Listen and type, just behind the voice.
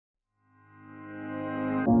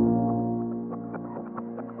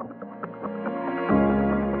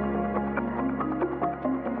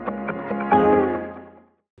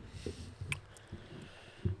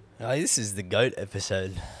Oh, this is the GOAT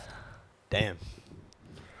episode. Damn.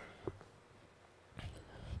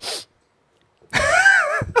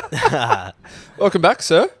 Welcome back,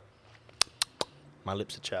 sir. My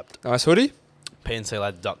lips are chapped. Nice hoodie.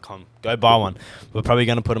 pnclads.com. Go buy one. We're probably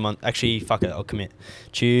going to put them on. Actually, fuck it. I'll commit.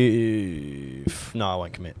 No, I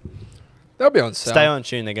won't commit. They'll be on sale. Stay on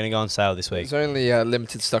tune. They're going to go on sale this week. There's only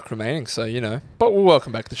limited stock remaining, so you know. But we'll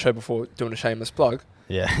welcome back to the show before doing a shameless plug.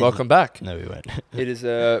 Yeah. Welcome back. No, we won't. It is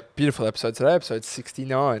a beautiful episode today, episode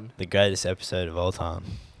 69. The greatest episode of all time.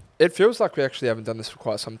 It feels like we actually haven't done this for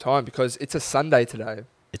quite some time because it's a Sunday today.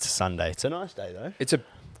 It's a Sunday. It's a nice day, though. It's a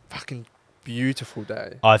fucking beautiful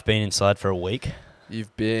day. I've been inside for a week.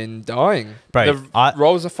 You've been dying. Bro, the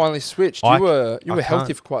roles are finally switched. You were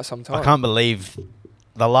healthy for quite some time. I can't believe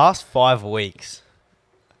the last 5 weeks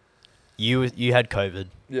you had COVID.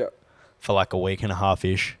 Yeah. For like a week and a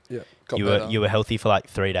half-ish. Yeah. You were healthy for like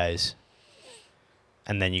 3 days.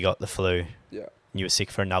 And then you got the flu. Yeah. You were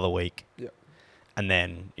sick for another week. Yeah. And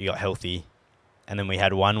then you got healthy. And then we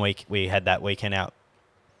had 1 week. We had that weekend out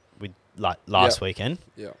with like last weekend.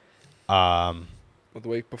 Yeah. Or the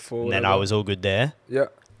week before. And then I was all good there. Yeah.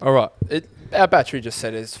 All right. Our battery just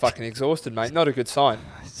said it's fucking exhausted, mate. Not a good sign.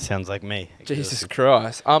 Sounds like me. Jesus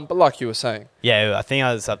Christ. But like you were saying. Yeah, I think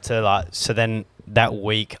I was up to like... So then that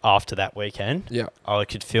week after that weekend... Yeah. I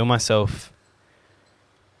could feel myself...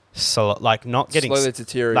 So like not getting... Slowly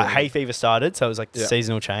deteriorating. Like hay fever started, so it was like the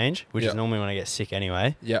seasonal change, which is normally when I get sick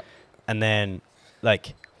anyway. Yeah. And then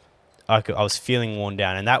like I was feeling worn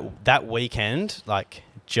down, and that weekend, like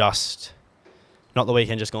just... Not the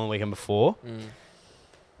weekend, just gone the weekend before.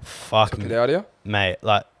 Fuck me. Took it out of you? Mate,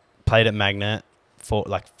 like played at Magnet for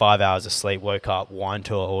like 5 hours of sleep, woke up, wine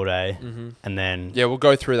tour all day, and then... Yeah, we'll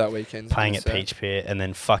go through that weekend. Playing at Peach Pit, and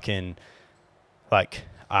then fucking... Like,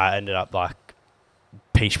 I ended up like...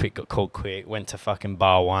 Peach Pit got called quick, went to fucking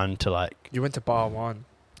Bar 1 to like... You went to Bar 1?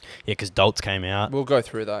 Yeah, because Dolts came out. We'll go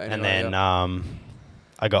through that anyway. And then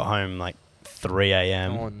I got home like 3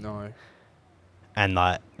 a.m. Oh, no. And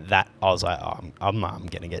like that, I was like, oh, I'm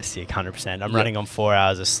going to get sick 100%. I'm running on 4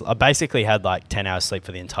 hours of sleep. I basically had like 10 hours sleep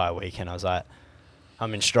for the entire week. And I was like,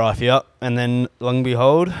 I'm in strife here. And then, long and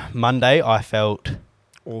behold, Monday, I felt...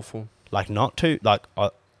 Awful. Like not too... Like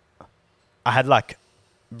I had like...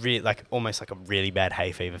 almost like a really bad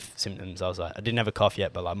hay fever symptoms. I was like, I didn't have a cough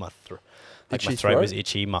yet, but like my throat was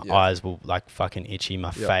itchy, my eyes were like fucking itchy,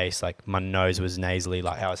 my face, like my nose was nasally,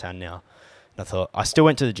 like how I sound now. And I thought, I still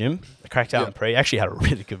went to the gym, I cracked out in pre, actually had a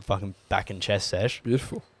really good fucking back and chest sesh.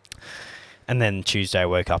 Beautiful. And then Tuesday I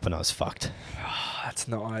woke up and I was fucked. That's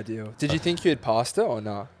not ideal. Did you think you had passed it or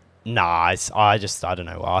not? Nah, I don't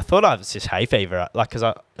know. I thought I was just hay fever, like, because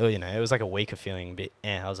it was like a week of feeling a bit,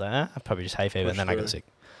 I was like, I probably just hay fever, and then I got sick.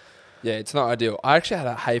 Yeah, it's not ideal. I actually had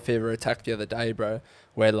a hay fever attack the other day, bro,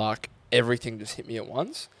 where like everything just hit me at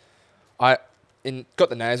once. I got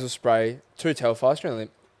the nasal spray, 2 Telfast, you're only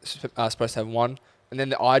supposed to have 1, and then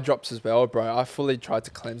the eye drops as well, bro. I fully tried to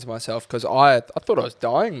cleanse myself because I thought I was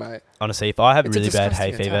dying, mate. Honestly, if I have a really bad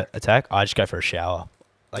hay fever attack, I just go for a shower,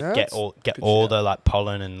 like get all the like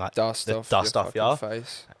pollen and like dust off your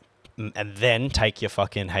face, and then take your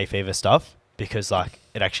fucking hay fever stuff, because like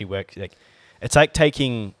it actually works. Like it's like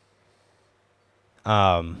taking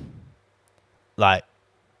like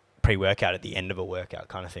pre-workout at the end of a workout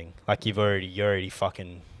kind of thing. Like you're already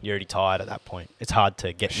tired at that point. It's hard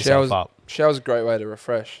to get yourself up. Shower's a great way to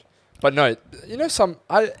refresh. But no, you know,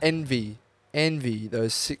 I envy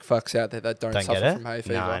those sick fucks out there that don't suffer from hay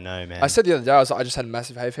fever. No, I know, man. I said the other day, I just had a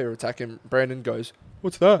massive hay fever attack, and Brandon goes,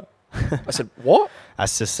 "What's that?" I said, "What?"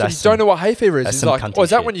 That's just... So you don't know what hay fever is. He's like, "Oh,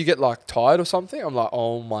 is that when you get like tired or something?" I'm like,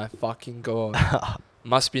 "Oh my fucking God."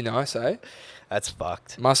 Must be nice, eh? That's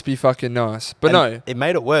fucked. Must be fucking nice. But no. It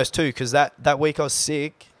made it worse too, because that week I was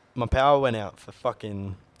sick, my power went out for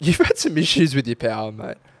fucking... You've had some issues with your power,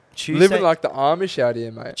 mate. Living like the Amish out here,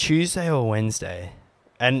 mate. Tuesday or Wednesday.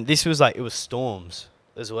 And this was like, it was storms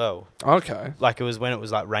as well. Okay. Like it was when it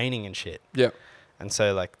was like raining and shit. Yeah. And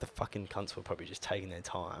so like the fucking cunts were probably just taking their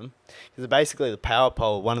time. Because basically the power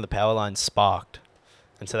pole, one of the power lines sparked.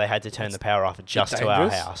 And so they had to turn the power off just to our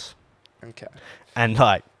house. Okay. And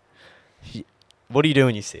like... What do you do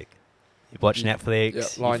when you're sick? You watch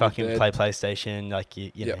Netflix, you fucking play PlayStation, like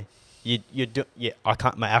you know, I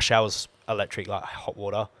can't, our shower's electric, like hot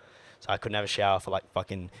water, so I couldn't have a shower for like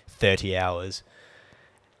fucking 30 hours.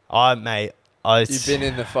 You've been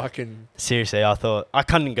in the fucking... Seriously, I thought, I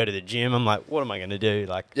couldn't go to the gym, I'm like, what am I going to do?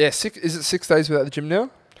 Like, yeah, is it 6 days without the gym now?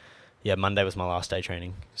 Yeah, Monday was my last day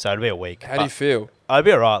training, so it'll be a week. How do you feel? I'd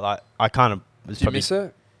be alright. Like I kind of was Do you probably miss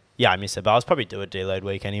it? Yeah, I miss it, but I was probably do a deload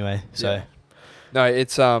week anyway. So Yeah. No,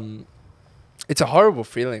 it's a horrible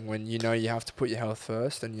feeling when you know you have to put your health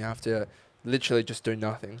first and you have to literally just do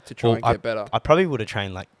nothing to try and get better. I probably would have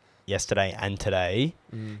trained like yesterday and today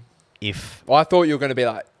if. Well, I thought you were going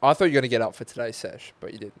to get up for today's sesh,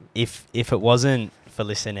 but you didn't. If it wasn't for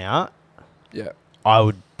listening out, yeah, I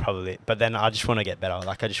would probably. But then I just want to get better.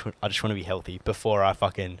 Like I just want to be healthy before I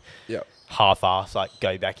fucking half-ass like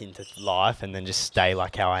go back into life and then just stay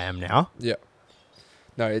like how I am now. Yeah.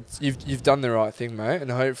 No, you've done the right thing, mate,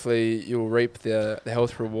 and hopefully you'll reap the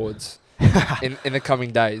health rewards in the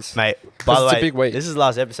coming days, mate. By the way, it's a big week. This is the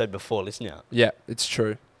last episode before listening out. Yeah, it's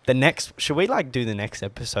true. Should we like do the next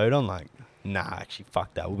episode on like? Nah, actually,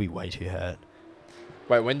 fuck that. We'll be way too hurt.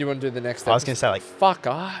 Wait, when do you want to do the next episode? I was gonna say like fuck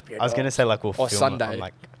up. I was gonna say like we'll film Sunday. it on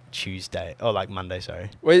like Tuesday or like Monday. Sorry.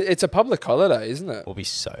 Well, it's a public holiday, isn't it? We'll be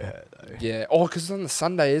so hurt though. Yeah. Oh, because it's on the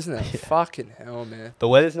Sunday, isn't it? Yeah. Fucking hell, man. The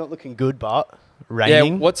weather's not looking good, but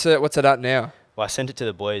raining. Yeah. What's it at now? Well, I sent it to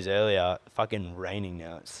the boys earlier. Fucking raining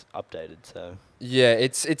now. It's updated, so. Yeah,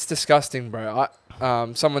 it's disgusting, bro.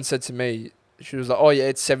 Someone said to me, she was like, "Oh yeah,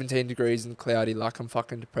 it's 17 degrees and cloudy. Like I'm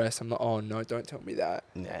fucking depressed." I'm like, "Oh no, don't tell me that."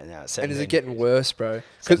 Yeah, no. And is it getting worse, bro?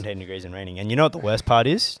 17 degrees and raining. And you know what the worst part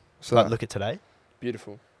is? So like, look at today.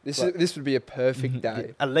 Beautiful. This would be a perfect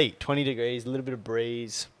day. Elite. 20 degrees, a little bit of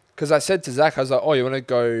breeze. Because I said to Zach, I was like, "Oh, you want to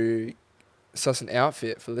go suss an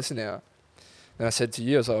outfit for Listen Out?" And I said to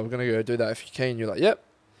you, I was like, "We're gonna go do that if you can." You're like, "Yep."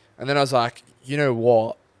 And then I was like, "You know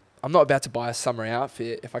what? I'm not about to buy a summer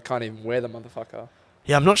outfit if I can't even wear the motherfucker."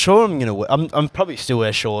 Yeah, I'm not sure I'm gonna wear. I'm probably still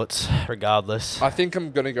wear shorts regardless. I think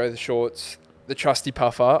I'm gonna go the shorts, the trusty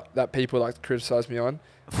puffer that people like to criticize me on.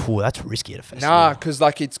 Ooh, that's risky at a festival. Nah, because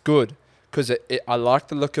like it's good. Because I like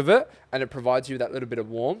the look of it and it provides you that little bit of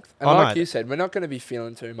warmth. And like you said, we're not going to be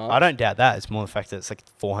feeling too much. I don't doubt that. It's more the fact that it's like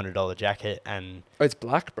a $400 jacket and... Oh, it's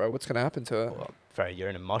black, bro. What's going to happen to it? Well, bro, you're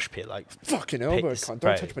in a mosh pit. Like, fucking hell, bro. Don't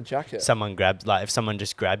touch my jacket. If someone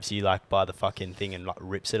just grabs you like by the fucking thing and like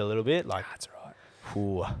rips it a little bit, like... That's right.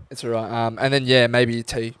 Ooh. It's all right. And then, yeah, maybe a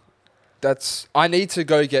tee. I need to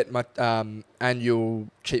go get my annual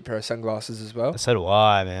cheap pair of sunglasses as well. So do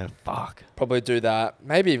I, man. Fuck. Probably do that.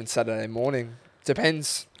 Maybe even Saturday morning.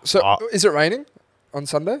 Depends. So, is it raining on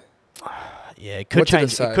Sunday? Yeah, it could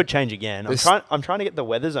change. It could change again. I'm trying to get the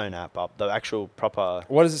Weather Zone app up, the actual proper.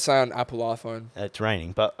 What does it say on Apple iPhone? It's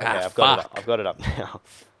raining, but okay, I've got it up now.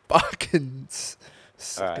 Fucking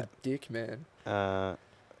suck a dick, man.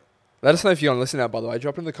 Let us know if you want to listen out. By the way,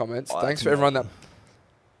 drop it in the comments. Thanks for everyone that.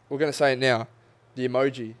 We're going to say it now. The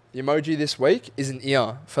emoji. The emoji this week is an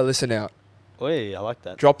ear for Listen Out. Oi, I like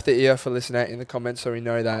that. Drop the ear for Listen Out in the comments so we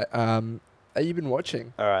know that you've been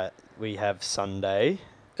watching. All right. We have Sunday.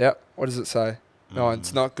 Yep. What does it say? No,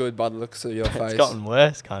 it's not good by the looks of your face. It's gotten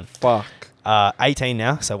worse, cunt. Fuck. 18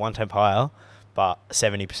 now, so 1 temp higher, but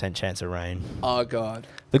 70% chance of rain. Oh, God.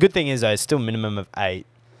 The good thing is, though, it's still minimum of 8,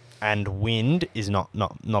 and wind is not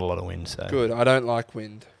a lot of wind. So good. I don't like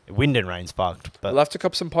wind. Wind and rain's fucked. But we'll have to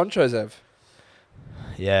cop some ponchos, Ev.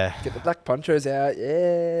 Yeah. Get the black ponchos out.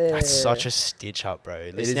 Yeah. That's such a stitch up,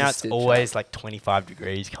 bro. Listen out, it's always like 25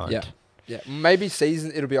 degrees, cunt. Yeah. Yeah. Maybe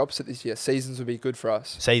it'll be opposite this year. Seasons will be good for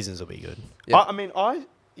us. Seasons will be good. Yeah.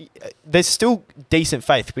 There's still decent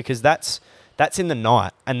faith because that's in the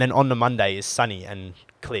night, and then on the Monday is sunny and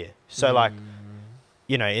clear. So like,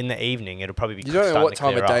 you know, in the evening it'll probably be. You don't know what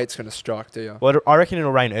time of day it's going to strike, do you? Well, I reckon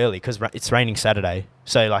it'll rain early because it's raining Saturday.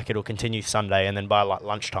 So like it'll continue Sunday, and then by like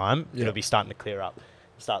lunchtime it'll be starting to clear up,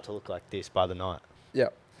 start to look like this by the night. Yeah.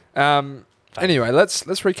 Anyway, let's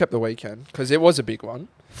recap the weekend because it was a big one.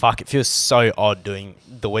 Fuck, it feels so odd doing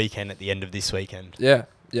the weekend at the end of this weekend. Yeah.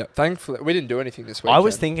 Yeah, thankfully we didn't do anything this weekend. I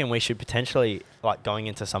was thinking we should potentially, like going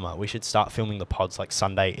into summer, we should start filming the pods like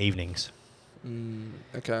Sunday evenings.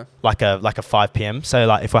 Okay. Like a 5 p.m. So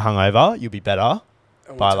like if we're hungover, you'll be better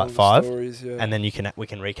by like 5, and then we can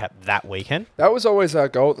recap that weekend. That was always our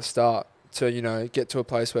goal at the start, to get to a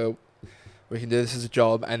place where we can do this as a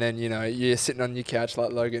job, and then you're sitting on your couch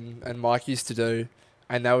like Logan and Mike used to do,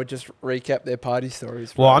 and they would just recap their party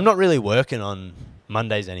stories. Well, I'm not really working on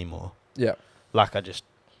Mondays anymore. Yeah. Like I just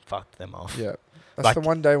fucked them off. Yeah. That's like the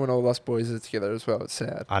one day when all us boys are together as well. It's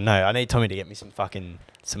sad. I know. I need Tommy to get me some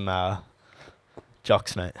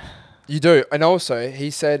jocks, mate. You do. And also,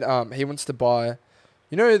 he said he wants to buy,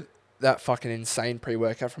 that fucking insane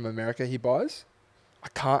pre-workout from America he buys? I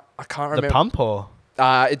can't remember. The pump or?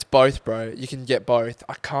 It's both, bro. You can get both.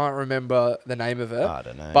 I can't remember the name of it. I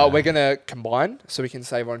don't know. But we're going to combine so we can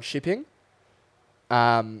save on shipping.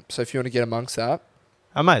 So if you want to get amongst that,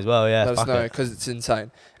 I might as well, yeah. Let us fuck know it. because it's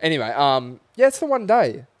insane. Anyway, yeah, it's the one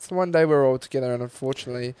day. It's the one day we're all together, and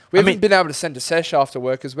unfortunately, we haven't been able to send a sesh after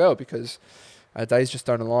work as well because our days just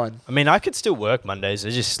don't align. I mean, I could still work Mondays.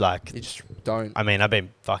 It's just like... You just don't. I mean, I've been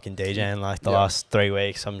fucking DJing like the last 3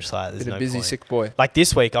 weeks. I'm just like, there's Been no a busy point. sick boy. Like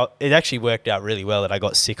this week, it actually worked out really well that I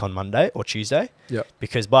got sick on Monday or Tuesday. Yeah.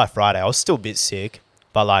 Because by Friday, I was still a bit sick,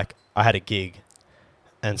 but like I had a gig.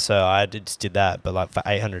 And so I just did that. But like for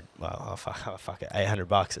 800, well, fuck it,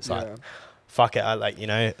 $800. It's like, fuck it. I like, you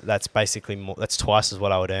know, that's basically more, that's twice as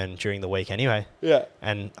what I would earn during the week anyway. Yeah.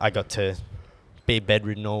 And I got to be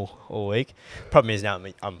bedridden all week. Problem is now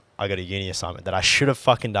I got a uni assignment that I should have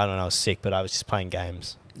fucking done when I was sick, but I was just playing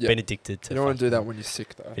games. Yep. Been addicted to. You don't want to do that when you're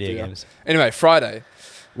sick though. Video games. Anyway, Friday,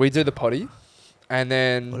 we do the Poddy, and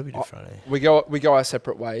then What do we do Friday? We go our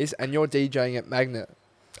separate ways, and you're DJing at Magnet.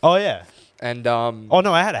 Oh yeah. And oh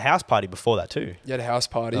no, I had a house party before that too. You had a house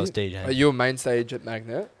party. I was DJing. You were Mainstage at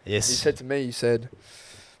Magnet. Yes. You said to me, you said,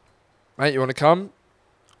 mate, you want to come?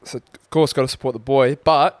 I said, of course, got to support the boy,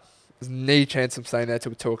 but there's no chance I'm staying there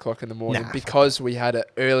till 2 o'clock in the morning because we had an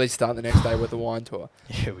early start the next day with the wine tour.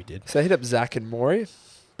 Yeah, we did. So I hit up Zach and Maury,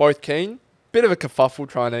 both keen. Bit of a kerfuffle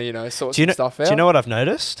trying to, sort some stuff out. Do you know what I've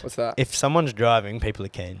noticed? What's that? If someone's driving, people are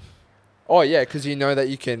keen. Oh yeah, because you know that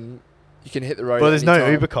you can hit the road. Well, there's no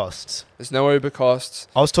anytime. Uber costs. There's no Uber costs.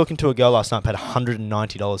 I was talking to a girl last night, paid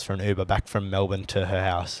 $190 for an Uber back from Melbourne to her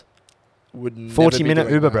house. Would never 40-minute be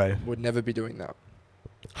doing Uber, that. bro. Would never be doing that.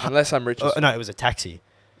 Unless I'm rich. No, it was a taxi.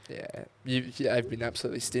 Yeah, you've been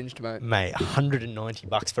absolutely stinged, mate. Mate,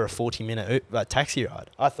 $190 for a 40-minute taxi ride.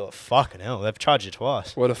 I thought, fucking hell, they've charged you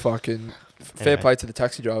twice. What a fucking fair play to the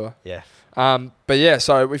taxi driver. Yeah. But yeah,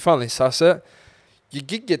 so we finally suss it. Your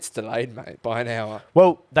gig gets delayed, mate, by an hour.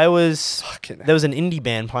 Well, there was Fucking an indie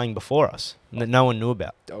band playing before us that no one knew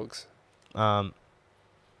about. dogs.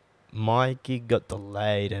 My gig got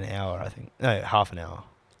delayed an hour, I think. No, half an hour.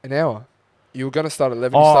 An hour? You were going to start at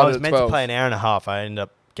 11, Oh, you I started was at meant 12. to play an hour and a half. I ended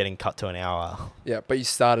up getting cut to an hour. Yeah, but you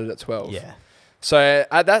started at 12. Yeah. So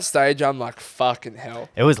at that stage, I'm like, fucking hell.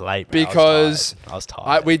 It was late, bro. Because I was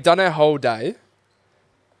tired. we'd done our whole day.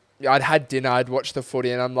 I'd had dinner, I'd watched the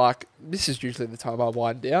footy, and I'm like, this is usually the time I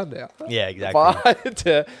wind down now. Yeah, exactly. But I had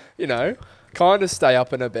to, kind of stay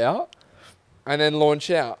up and about and then launch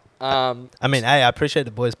out. I mean, hey, I appreciate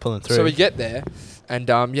the boys pulling through. So we get there, and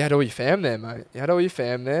you had all your fam there, mate. You had all your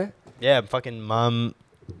fam there. Yeah, fucking mum,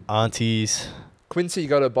 aunties. Quincy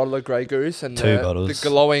got a bottle of Grey Goose, and 2 bottles. the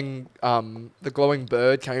glowing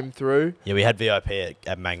bird came through. Yeah, we had VIP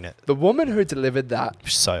at Magnet. The woman who delivered that It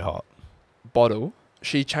was so hot. bottle,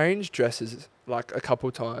 she changed dresses like a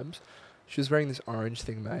couple times. She was wearing this orange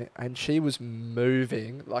thing, mate, and she was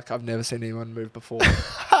moving like I've never seen anyone move before.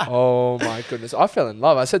 Oh my goodness. I fell in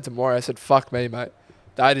love. I said to Maury, I said, fuck me, mate.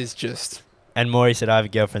 That is just... And Maury said, I have a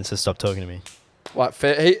girlfriend, so stop talking to me. Like,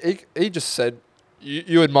 fair. He just said,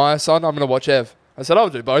 you admire, son? I'm going to watch Ev. I said, I'll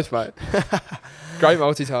do both, mate. Great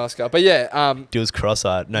multitasker. But yeah. Dill's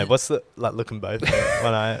cross-eyed. No, what's the... Like, looking both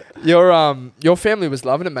when I... Your family was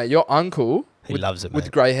loving it, mate. Your uncle... He loves it, mate.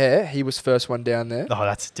 With grey hair, he was first one down there. Oh,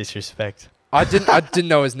 that's disrespect. I didn't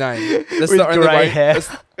know his name. That's With the only grey way. hair.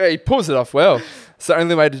 He pulls it off well. It's the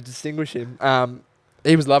only way to distinguish him.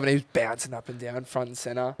 He was loving it. He was bouncing up and down, front and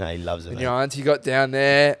centre. No, he loves it, And mate. your auntie got down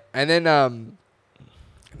there. And then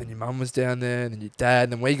your mum was down there. And then your dad.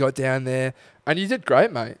 And then we got down there. And you did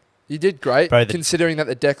great, mate. You did great, Bro, considering that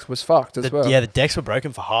the deck was fucked as well. Yeah, the decks were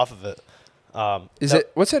broken for half of it.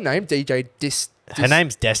 What's her name? DJ Her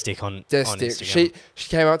name's Destic on Instagram. She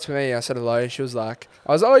came up to me. I said hello. She was like,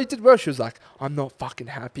 oh, you did well. She was like, I'm not fucking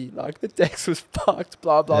happy. Like, the decks was fucked,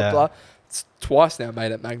 blah, blah, blah. It's twice now,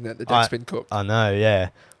 mate, at Magnet. The deck's been cooked. I know, yeah.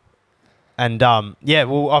 And, yeah,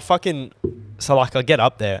 well, so, like, I get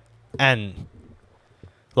up there and,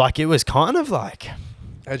 like, it was kind of like...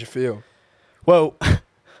 How'd you feel? Well,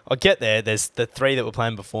 I get there. There's the 3 that were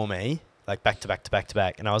playing before me, like, back to back to back to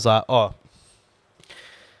back. And I was like, oh,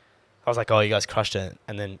 you guys crushed it.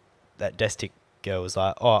 And then that Destic girl was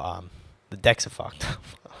like, the decks are fucked.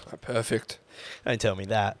 Perfect. Don't tell me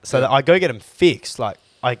that. So I go get them fixed. Like,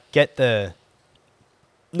 I get the...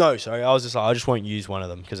 No, sorry. I was just like, I just won't use one of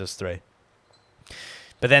them because there's 3.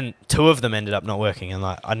 But then 2 of them ended up not working. And,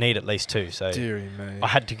 like, I need at least 2. So Deary me. I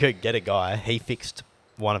had to go get a guy. He fixed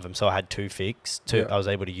one of them. So I had 2 fixed. I was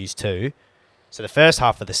able to use 2. So the first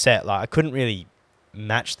half of the set, like, I couldn't really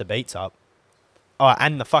match the beats up. Oh,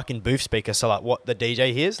 and the fucking booth speaker. So, like, what the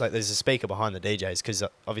DJ hears, like, there's a speaker behind the DJs because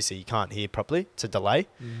obviously you can't hear properly. It's a delay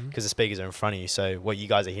because the speakers are in front of you. So what you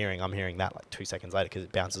guys are hearing, I'm hearing that like 2 seconds later because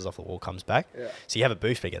it bounces off the wall, comes back. Yeah. So you have a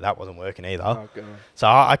booth speaker that wasn't working either. Oh, God. So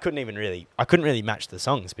I couldn't really match the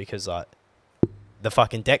songs because like the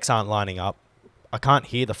fucking decks aren't lining up. I can't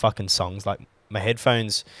hear the fucking songs. Like, my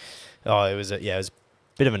headphones... Oh, it was a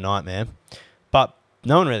bit of a nightmare. But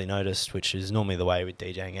no one really noticed, which is normally the way with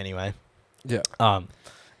DJing anyway. Yeah.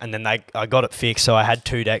 And then I got it fixed, so I had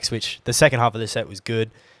 2 decks, which the second half of the set was good.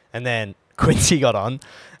 And then Quincy got on,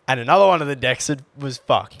 and another one of the decks was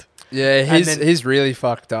fucked. Yeah, he's really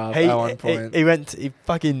fucked up at one point. He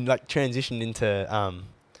fucking like transitioned into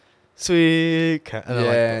sweet,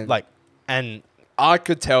 and and I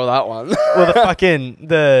could tell that one.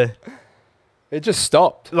 Well, it just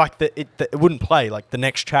stopped. Like it wouldn't play like the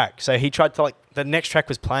next track. So he tried to the next track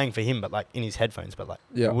was playing for him, but like in his headphones, but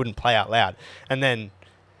it wouldn't play out loud. And then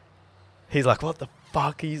he's like, "What the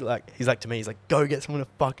fuck?" He's like to me, he's like, "Go get someone to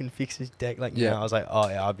fucking fix this deck." Like, I was like, "Oh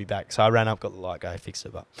yeah, I'll be back." So I ran up, got the light guy, fixed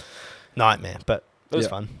it, but nightmare. But it was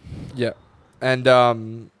fun. Yeah,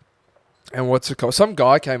 and what's it called? Some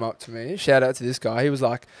guy came up to me. Shout out to this guy. He was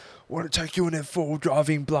like, "Want to take you in F4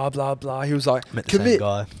 driving, blah blah blah." He was like,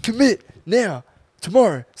 "Commit now,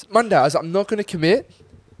 tomorrow, it's Monday." I was like, "I'm not going to commit,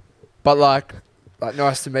 but like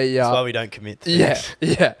nice to meet you." That's why we don't commit. Yeah.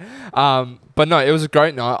 But no, it was a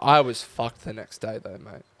great night. I was fucked the next day though,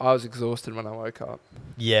 mate. I was exhausted when I woke up.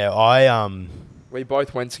 Yeah, we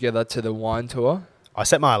both went together to the wine tour. I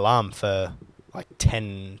set my alarm for like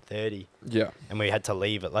 10:30. Yeah. And we had to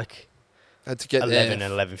leave at like had to get 11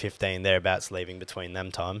 there. and 11:15 thereabouts, leaving between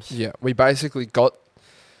them times. Yeah, we basically got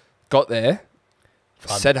there,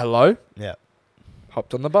 said hello. Yeah.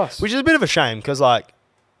 Hopped on the bus. Which is a bit of a shame because like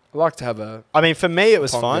I like to have a... I mean, for me, it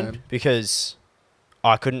was fine game. because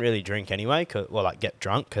I couldn't really drink anyway. Get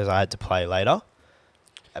drunk because I had to play later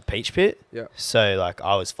at Peach Pit. Yeah. So, like,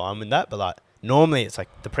 I was fine with that. But, like, normally it's like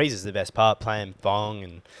the prees is the best part, playing bong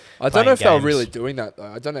and I don't know if they were really doing that,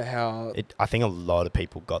 though. I don't know how... I think a lot of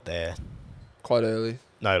people got there. Quite early.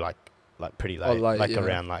 No, like pretty late.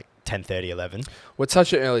 Around, like, 10:30, 11. Well, it's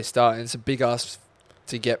such an early start, and it's a big ask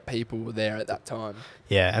to get people there at that time.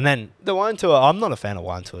 Yeah, and then the wine tour, I'm not a fan of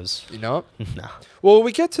wine tours. You know? No. Well,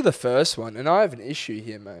 we get to the first one, and I have an issue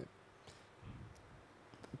here, mate.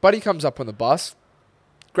 Buddy comes up on the bus,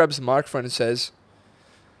 grabs the microphone and says,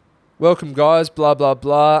 "Welcome, guys, blah, blah,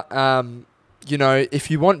 blah.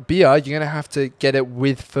 If you want beer, you're going to have to get it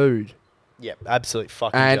with food." Yep, absolute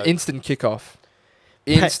fucking And joke. instant kickoff.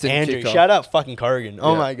 Andrew, shout out fucking Corrigan.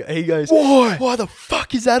 Oh my God. He goes, why the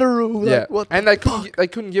fuck is that a rule? Yeah. Like, what and they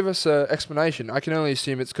couldn't give us an explanation. I can only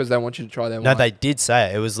assume it's because they want you to try their wine. No, they did say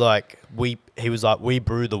it. It was like, he was like, we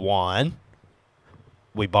brew the wine,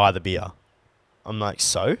 we buy the beer. I'm like,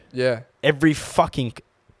 so? Yeah. Every fucking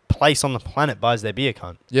place on the planet buys their beer,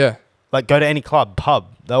 cunt. Yeah. Like, go to any club,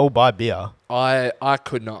 pub, they all buy beer. I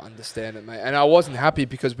could not understand it, mate. And I wasn't happy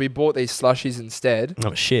because we bought these slushies instead.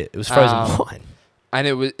 Oh, shit. It was frozen wine. And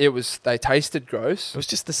they tasted gross. It was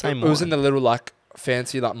just the same wine. It was in the little, like,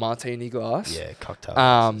 fancy, like, martini glass. Yeah, cocktail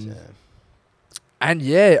glasses, yeah. And,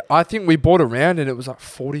 yeah, I think we bought a round and it was, like,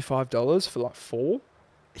 $45 for, like, 4.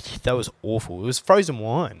 Yeah, that was awful. It was frozen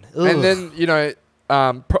wine. Ugh. And then,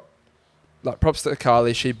 props to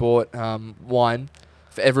Carly. She bought wine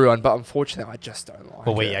for everyone, but unfortunately, I just don't like it.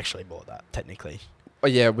 Well, we actually bought that, technically. Oh,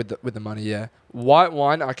 yeah, with the money, yeah. White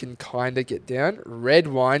wine, I can kind of get down. Red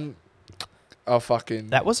wine... Oh, fucking...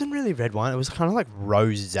 That wasn't really red wine. It was kind of like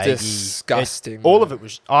rosé. Disgusting. All of it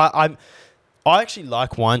was... I actually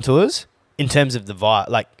like wine tours in terms of the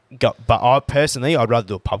vibe. But I personally, I'd rather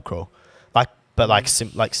do a pub crawl.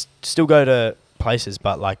 Still go to places,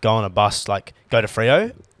 but like go on a bus, like go to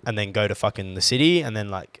Freo and then go to fucking the city and then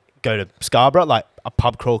like go to Scarborough, like a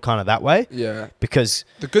pub crawl kind of that way. Yeah. Because...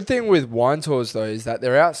 The good thing with wine tours, though, is that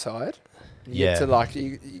they're outside. You get to like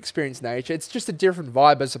you experience nature. It's just a different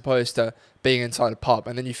vibe as opposed to being inside a pub,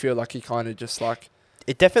 and then you feel like you kind of just like.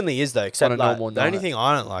 It definitely is though. Except the only thing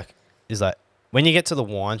I don't like is like when you get to the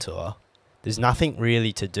wine tour, there's nothing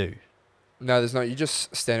really to do. No, there's not. You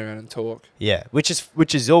just stand around and talk. Yeah, which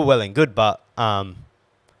is all well and good, but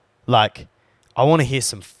like I want to hear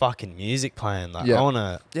some fucking music playing. Like I want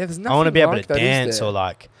to. Yeah, there's nothing. I want to be able to dance or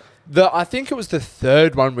like. I think it was the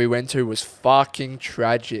third one we went to was fucking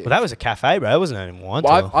tragic. Well, that was a cafe, bro. It wasn't even wine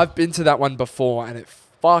tour. I've been to that one before, and it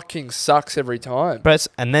fucking sucks every time. But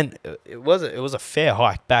it was a fair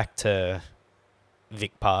hike back to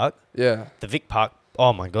Vic Park. Yeah. The Vic Park.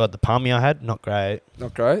 Oh my God, the palmy I had, not great.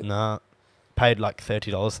 Not great. Nah, paid like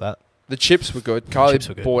 $30 for that. The chips were good. Carly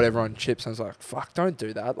bought everyone chips. I was like, fuck, don't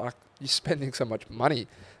do that. Like you're spending so much money.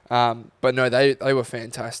 But no, they were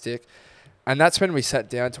fantastic. And that's when we sat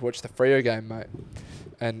down to watch the Freo game, mate.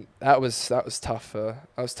 And that was tough for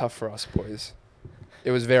us boys. It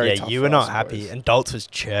was very tough. Yeah, you were not happy, and Doltz was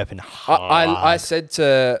chirping hard. I said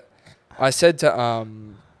to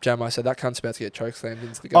Jam, I said, that cunt's about to get chokeslammed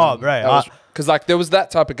into the garden. Oh, bro. Because, like, there was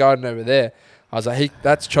that type of garden over there. I was like,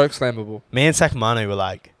 that's chokeslammable. Me and Sakamano were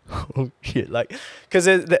like, oh, shit. Like, because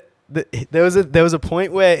there was a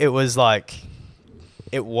point where it was like,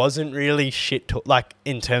 it wasn't really shit talk, like,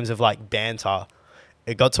 in terms of, like, banter.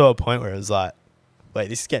 It got to a point where it was like, wait,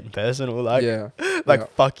 this is getting personal.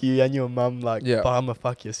 Like, fuck you and your mum. Like, I'm gonna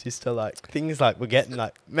fuck your sister. Like, things like, we're getting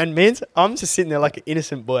like, man, I'm just sitting there like an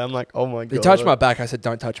innocent boy. I'm like, oh my God. He touched my back. I said,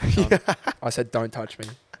 don't touch me, cunt. I said, don't touch me.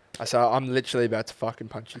 I said, I'm literally about to fucking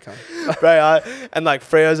punch you, cunt. Bro, and like,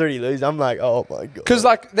 Freo's already losing. I'm like, oh my God. Because,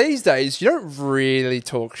 like, these days, you don't really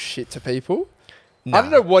talk shit to people. Nah. I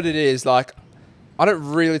don't know what it is. Like, I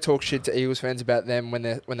don't really talk shit to Eagles fans about them when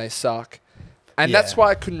they suck. And that's why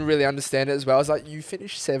I couldn't really understand it as well. I was like, you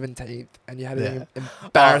finished 17th and you had an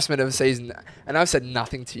embarrassment of a season and I've said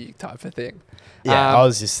nothing to you type of thing. Yeah,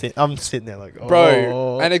 I'm sitting there like, oh.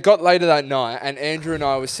 Bro, and it got later that night and Andrew and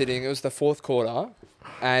I were sitting, it was the fourth quarter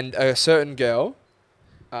and a certain girl...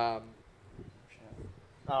 oh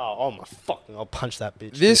my fucking, I'll punch that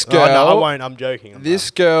bitch. This girl... no, I won't, I'm joking.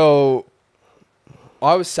 Girl...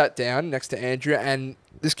 I was sat down next to Andrew and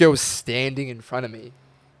this girl was standing in front of me.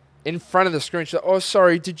 In front of the screen. She's like, oh,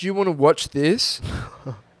 sorry, did you want to watch this?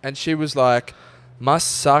 And she was like, must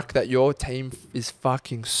suck that your team is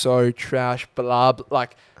fucking so trash, blah, blah.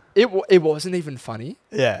 Like, it wasn't even funny.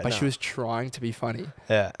 Yeah. But she was trying to be funny.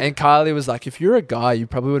 Yeah. And Kylie was like, if you're a guy, you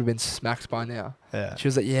probably would have been smacked by now. Yeah. She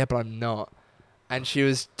was like, yeah, but I'm not. And she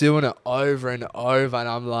was doing it over and over. And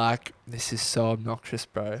I'm like, this is so obnoxious,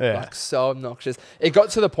 bro. Yeah. Like, so obnoxious. It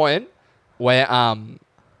got to the point where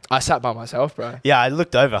I sat by myself, bro. Yeah, I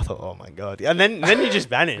looked over. I thought, oh my God. And then you just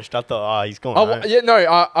vanished. I thought, oh, he's gone home. Yeah, no,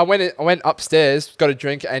 I went upstairs, got a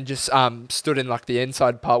drink, and just stood in like the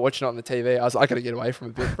inside part watching it on the TV. I was like, I gotta get away from a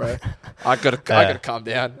bit, bro. I gotta calm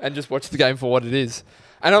down and just watch the game for what it is.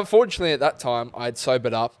 And unfortunately, at that time, I'd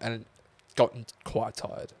sobered up and gotten quite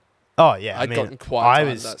tired. Oh yeah, I'd gotten quite tired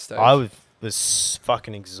at that stage. I was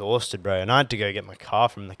fucking exhausted, bro, and I had to go get my car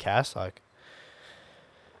from the Cass, like.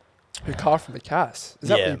 Your car from the Cass? Is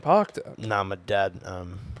that where you parked it? Nah, my dad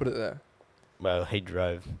put it there. Well, he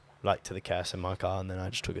drove like to the Cass in my car, and then I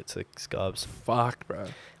just took it to the Scubs. Fuck, bro.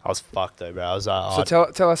 I was fucked though, bro. I was so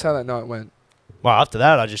tell us how that night went. Well, after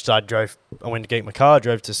that, I went to get my car,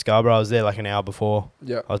 drove to Scarborough. I was there like an hour before.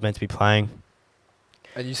 Yeah. I was meant to be playing.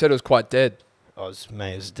 And you said it was quite dead. It was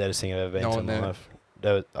the deadest thing I've ever been to in my life.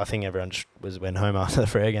 I think everyone just went home after the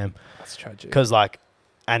Freo game. That's tragic. Because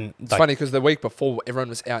it's funny because the week before everyone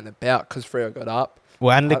was out and about because Freo got up.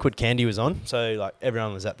 Well, and Liquid Candy was on, so like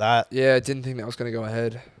everyone was at that. Yeah, didn't think that was going to go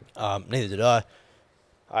ahead. Neither did I.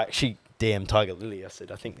 I actually DM'd Tiger Lily. I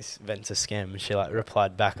said, I think this event's a scam. And she like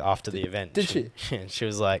replied back after the event. Did she? She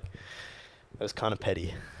was like, it was kind of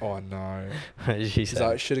petty. Oh no. She's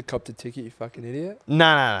like, should have copped a ticket, you fucking idiot. No.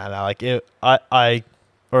 Like I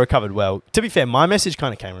recovered well. To be fair, my message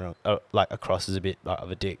kind of came around, across as a bit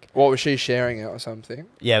of a dick. What was she sharing it or something?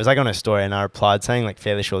 Yeah, it was like on her story, and I replied saying like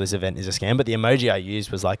fairly sure this event is a scam. But the emoji I used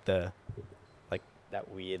was like that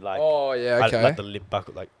weird like. Oh yeah, okay. Like the lip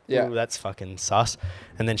buckle, like yeah, ooh, that's fucking sus.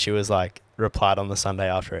 And then she was like replied on the Sunday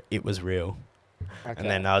after it was real. Okay. And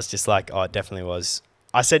then I was just like, oh, it definitely was.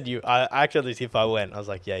 I said I actually if I went, I was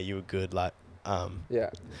like, yeah, you were good, like.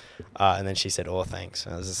 Yeah. And then she said, "Oh, thanks."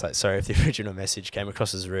 And I was just like, "Sorry if the original message came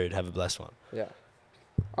across as rude. Have a blessed one." Yeah.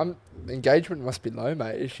 Engagement must be low,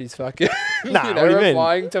 mate. If she's fucking nah, what do you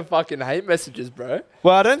replying to fucking hate messages, bro.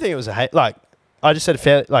 Well, I don't think it was a hate. Like, I just said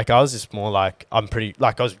fair. Like, I was just more like I'm pretty.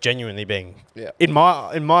 Like, I was genuinely being. Yeah. In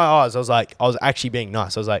my eyes, I was actually being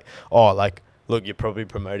nice. I was like, oh, like, look, you're probably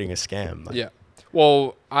promoting a scam. Like, yeah.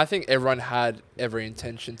 Well, I think everyone had every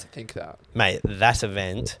intention to think that. Mate, that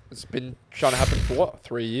event... It's been trying to happen for what,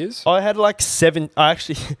 3 years? I had like 7... I'm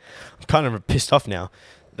kind of pissed off now.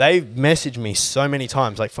 They've messaged me so many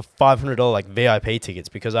times, like for $500 like VIP tickets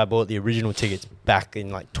because I bought the original tickets back in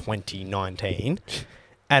like 2019.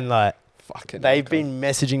 And like... Fucking they've been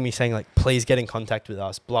messaging me saying like, please get in contact with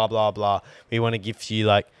us, blah, blah, blah. We want to give you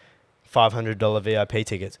like $500 VIP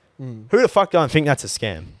tickets. Who the fuck don't think that's a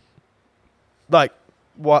scam? Like,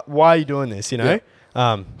 why are you doing this, you know?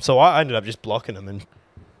 Yeah. So I ended up just blocking them and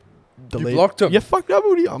deleting. You blocked them? Yeah, fucked up.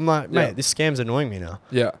 I'm like, mate, this scam's annoying me now.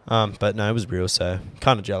 Yeah. But no, it was real, so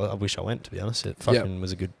kind of jealous. I wish I went, to be honest. It fucking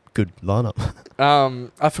was a good lineup.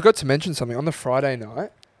 I forgot to mention something. On the Friday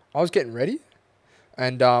night, I was getting ready.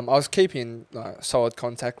 And I was keeping solid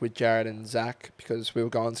contact with Jared and Zach because we were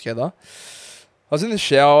going together. I was in the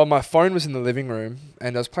shower. My phone was in the living room.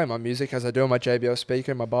 And I was playing my music as I do on my JBL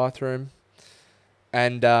speaker in my bathroom.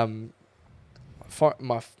 And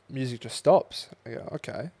my music just stops. I go,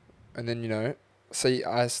 okay. And then, see,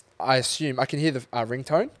 I assume I can hear the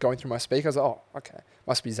ringtone going through my speaker. I was like, oh, okay,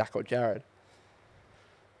 must be Zach or Jared.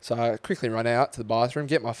 So I quickly run out to the bathroom,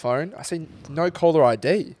 get my phone. I see no caller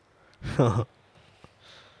ID. I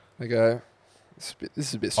go, this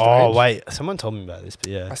is a bit strange. Oh, wait. Someone told me about this, but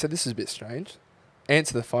yeah. I said, this is a bit strange.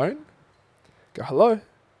 Answer the phone. Go, hello.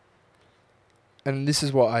 And this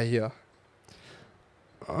is what I hear.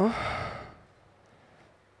 And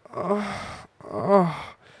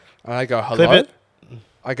I go, hello. Clip it.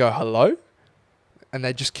 I go, hello. And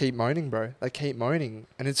they just keep moaning, bro. They keep moaning.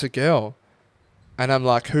 And it's a girl. And I'm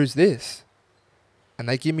like, who's this? And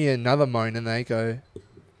they give me another moan and they go,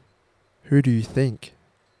 who do you think?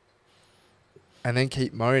 And then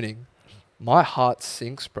keep moaning. My heart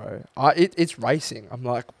sinks, bro. It's racing. I'm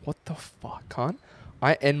like, what the fuck, cunt?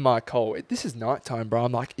 I end my call. This is nighttime, bro.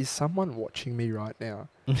 I'm like, is someone watching me right now?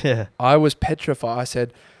 Yeah. I was petrified. I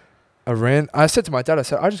said to my dad, I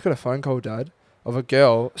said, I just got a phone call, Dad, of a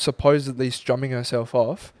girl supposedly strumming herself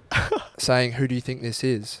off, saying, who do you think this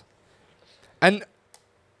is? And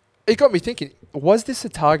it got me thinking, was this a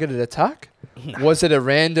targeted attack? No. Was it a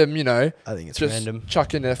random, I think it's just random.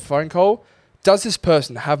 chuck in a phone call? Does this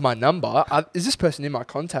person have my number? Is this person in my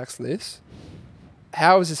contacts list?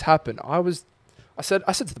 How has this happened? I said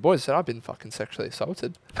to the boys, I've been fucking sexually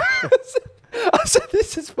assaulted. I said,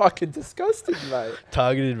 this is fucking disgusting, mate.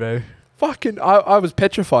 Targeted, bro. Fucking, I was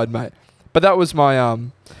petrified, mate. But that was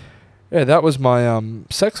my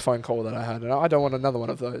sex phone call that I had, and I don't want another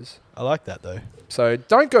one of those. I like that though. So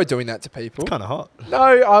don't go doing that to people. It's kind of hot. No,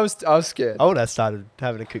 I was scared. I would have started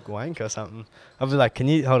having a quick wank or something. I'd be like, can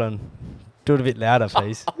you hold on, do it a bit louder,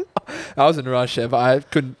 please. I was in a rush, but I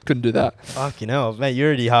couldn't do that. Fuck, mate, you're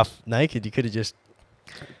already half naked. You could have just.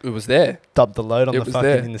 It was there. Dubbed the load on the fucking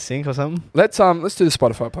there. in the sink or something. Let's do the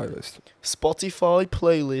Spotify playlist. Spotify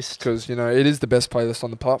playlist. Because it is the best playlist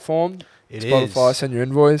on the platform. It Spotify, is. send your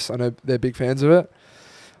invoice. I know they're big fans of it.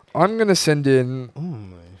 I'm gonna send in.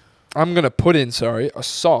 I'm gonna put in a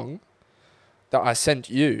song that I sent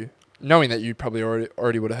you, knowing that you probably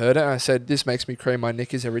already would have heard it. And I said this makes me cream my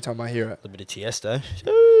knickers every time I hear it. A bit of Tiesto.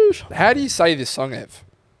 How do you say this song, Ev?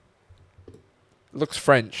 Looks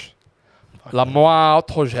French. La moi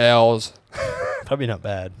togels. Probably not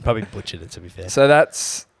bad. Probably butchered it, to be fair. So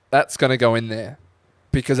that's gonna go in there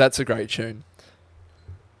because that's a great tune.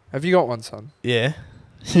 Have you got one, son? Yeah.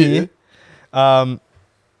 Yeah.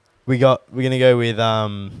 We're gonna go with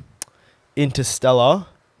Interstellar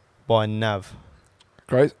by Nav.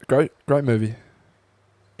 Great movie.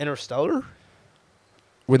 Interstellar?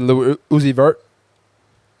 With Lil Uzi Vert.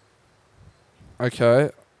 Okay.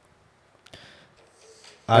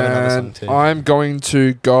 I have another song too. I'm going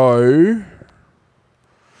to go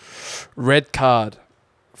Red Card.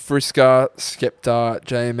 Friska, Skepta,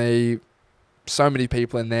 Jamie, so many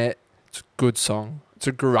people in there. It's a good song. It's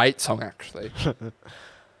a great song, actually.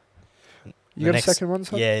 You got a second one,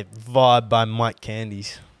 son? Yeah, Vibe by Mike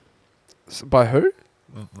Candies. By who?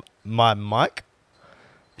 My Mike?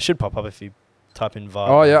 It should pop up if you type in Vibe.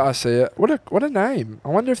 Oh, yeah, I see it. What a name. I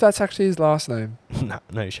wonder if that's actually his last name.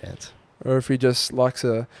 No chance. Or if he just likes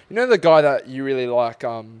the guy that you really like,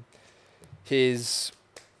 his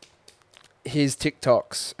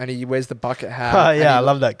TikToks, and he wears the bucket hat. Oh, yeah, I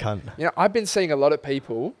love that cunt. I've been seeing a lot of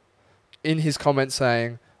people in his comments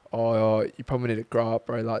saying, oh, you probably need to grow up,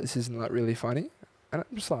 bro. Like, this isn't, really funny. And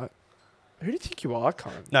I'm just like, who do you think you are,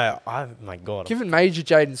 cunt? No, my God. Giving major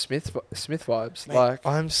Jaden Smith vibes. Mate,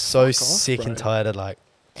 I'm so sick and tired of,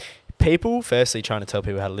 people, firstly, trying to tell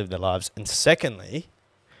people how to live their lives. And secondly,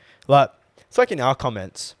 it's like in our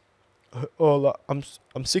comments. Oh,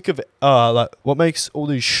 I'm sick of it. What makes all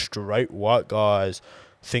these straight white guys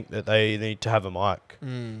think that they need to have a mic?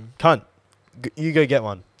 Cunt. You go get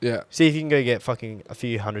one. Yeah. See if you can go get fucking a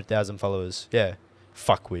few 100,000 followers. Yeah.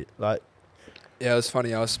 Fuckwit. Yeah, it was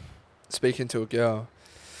funny. I was speaking to a girl,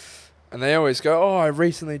 and they always go, oh, I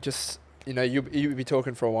recently just, you'll be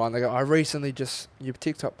talking for a while, and they go, I recently just, your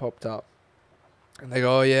TikTok popped up. And they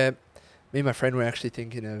go, oh, yeah, me and my friend were actually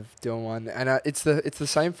thinking of doing one. And it's the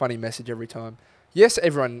same funny message every time. Yes,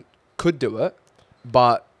 everyone could do it,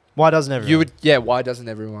 but... Why doesn't everyone? Why doesn't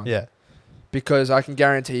everyone? Yeah. Because I can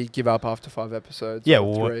guarantee you give up after 5 episodes. Yeah,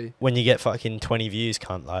 or 3. When you get fucking 20 views,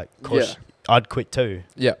 cunt, of course, I'd quit too.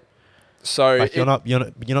 Yeah. So you're not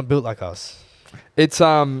built like us. It's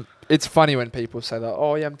funny when people say that,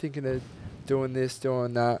 oh yeah, I'm thinking of doing this,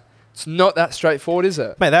 doing that. It's not that straightforward, is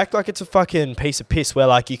it? Mate, they act like it's a fucking piece of piss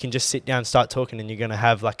where you can just sit down and start talking and you're going to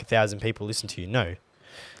have 1,000 people listen to you. No.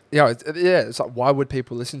 Yeah, it's like, why would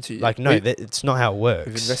people listen to you? No, it's not how it works.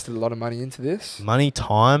 We've invested a lot of money into this. Money,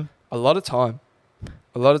 time. A lot of time.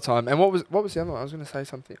 And what was the other one? I was going to say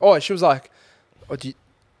something. Oh, she was like, or do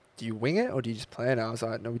you wing it or do you just plan it? I was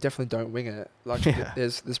like, no, we definitely don't wing it. Like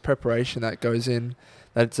there's preparation that goes in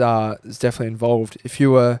that's is definitely involved. If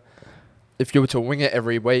you were to wing it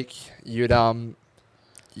every week, you'd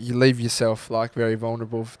you leave yourself like very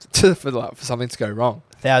vulnerable for something to go wrong.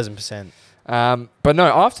 1000%. But no,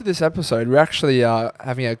 after this episode, we're actually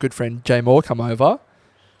having our good friend Jay Moore come over,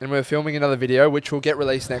 and we're filming another video which will get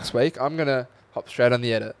released next week. I'm gonna hop straight on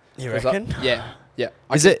the edit. You reckon? Yeah.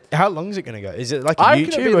 How long is it going to go? Is it like a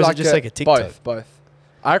YouTube or is it just like a TikTok? Both.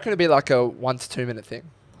 I reckon it'd be like a 1 to 2 minute thing.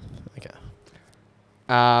 Okay.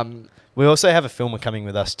 We also have a filmer coming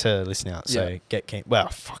with us to listen out, so get keen. Well,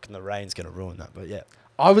 fucking the rain's going to ruin that, but yeah.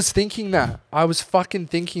 I was thinking that. I was fucking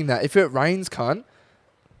thinking that. If it rains, cunt,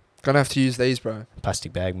 gonna have to use these, bro.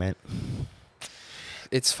 Plastic bag, mate.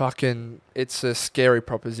 It's a scary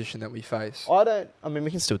proposition that we face. I mean,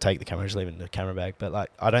 we can still take the camera, just leave it in the camera bag, but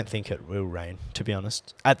like, I don't think it will rain, to be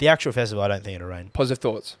honest. At the actual festival, I don't think it'll rain. Positive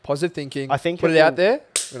thoughts. Positive thinking. I think put it out there.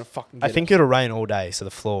 We're gonna fucking get I think it'll rain all day, so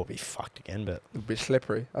the floor will be fucked again, but it'll be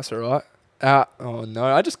slippery. That's alright. Oh no,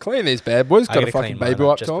 I just cleaned these bad boys. Got a fucking baby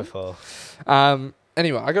wipe to them.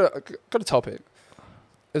 Anyway, I got a topic.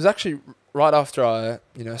 It was actually right after I,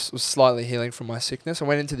 was slightly healing from my sickness. I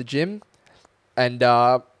went into the gym. And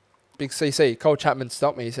Big CC, Cole Chapman,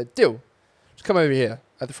 stopped me. He said, Dill, just come over here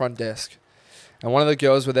at the front desk. And one of the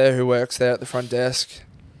girls were there who works there at the front desk.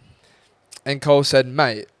 And Cole said,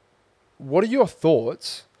 mate, what are your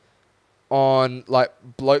thoughts on like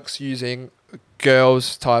blokes using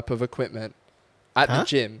girls type of equipment at the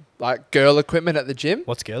gym? Like girl equipment at the gym?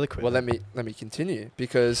 What's girl equipment? Well, let me continue.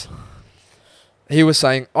 Because he was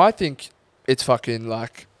saying, I think it's fucking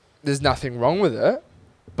like, there's nothing wrong with it.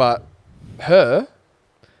 But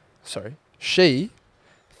she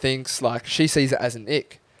thinks like she sees it as an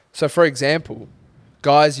ick. So for example,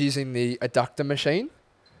 guys using the adductor machine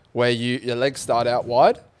where your legs start out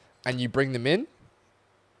wide and you bring them in,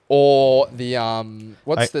 or the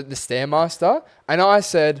the Stairmaster. And I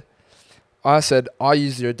said I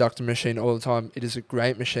use the adductor machine all the time. It is a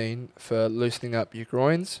great machine for loosening up your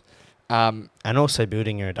groins. And also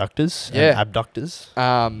building your adductors and abductors.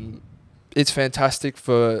 It's fantastic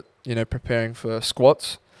for preparing for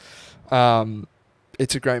squats.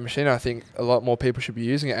 It's a great machine. I think a lot more people should be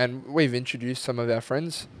using it. And we've introduced some of our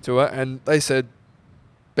friends to it, and they said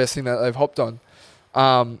best thing that they've hopped on.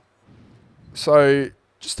 So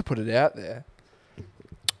just to put it out there,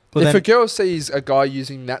 if a girl sees a guy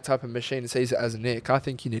using that type of machine and sees it as an ick, I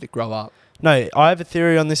think you need to grow up. No, I have a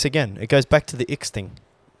theory on this again. It goes back to the icks thing.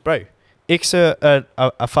 Bro, icks are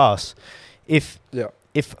a farce. If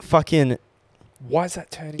fucking... Why is that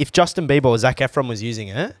turning? If Justin Bieber or Zac Efron was using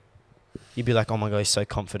it, you'd be like, oh my God, he's so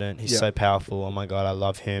confident. He's so powerful. Oh my God, I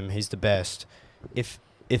love him. He's the best. If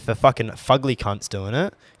a fucking fugly cunt's doing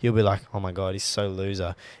it, you'll be like, oh my God, he's so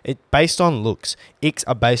loser. It based on looks. Icks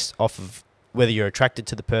are based off of whether you're attracted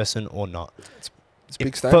to the person or not. It's a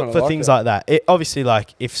big statement. For things like that. It, obviously,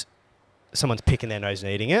 like, if someone's picking their nose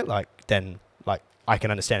and eating it, like, then, like, I can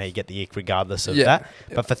understand how you get the ick regardless of that.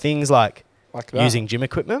 Yeah. But for things like using gym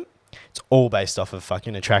equipment, it's all based off of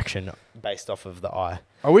fucking attraction, based off of the eye.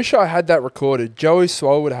 I wish I had that recorded. Joey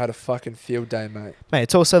Swole would have had a fucking field day, mate. Mate,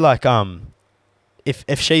 it's also like,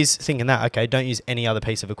 if she's thinking that, okay, don't use any other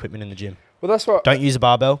piece of equipment in the gym. Well, that's what. Don't use a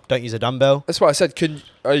barbell. Don't use a dumbbell. That's why I said,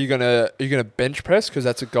 are you gonna bench press? Because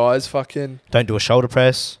that's a guy's fucking. Don't do a shoulder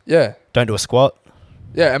press. Yeah. Don't do a squat.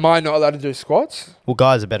 Yeah. Am I not allowed to do squats? Well,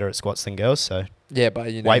 guys are better at squats than girls, so. Yeah, but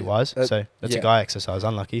weight wise, so that's a guy exercise.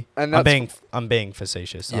 Unlucky. And I'm being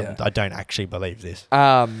facetious. Yeah. I don't actually believe this.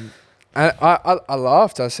 And I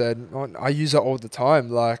laughed. I said, I use it all the time.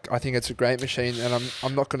 Like, I think it's a great machine, and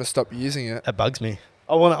I'm not going to stop using it. It bugs me.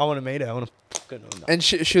 I want to meet her. I want to. And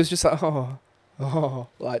she was just like,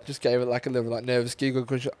 like just gave it like a little like nervous giggle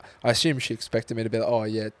because I assume she expected me to be like, oh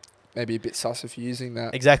yeah, maybe a bit sus if you're using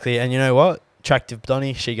that. Exactly, and you know what? Attractive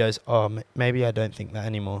Donnie, she goes, oh, maybe I don't think that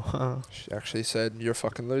anymore. She actually said, you're a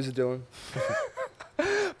fucking loser, Dylan.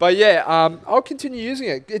 But yeah, I'll continue using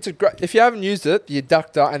it. It's a great. If you haven't used it, the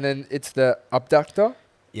adductor and then it's the abductor.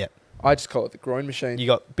 Yeah. I just call it the groin machine. You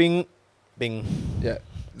got bing. Yeah,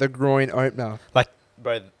 the groin opener. Like,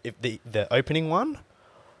 bro, if the opening one,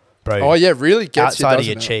 bro. Oh yeah, really gets outside you, of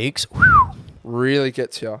your cheeks. Really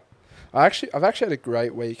gets you. I've actually had a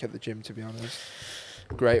great week at the gym, to be honest.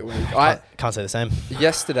 Great week. Can't say the same.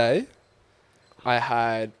 Yesterday, I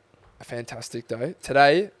had a fantastic day.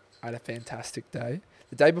 Today, I had a fantastic day.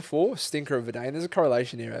 The day before, stinker of a day. And there's a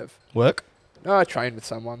correlation here, Ev. Work? No, I trained with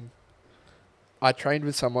someone.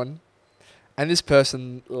 And this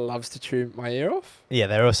person loves to chew my ear off. Yeah,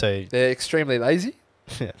 they're extremely lazy.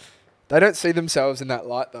 Yeah. They don't see themselves in that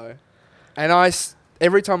light, though. And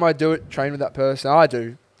every time I do it, train with that person, I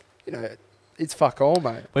do, you know, it's fuck all,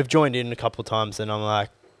 mate. We've joined in a couple of times, and I'm like,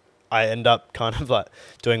 I end up kind of like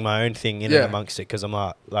doing my own thing in and amongst it because I'm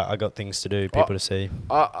like I got things to do, people to see.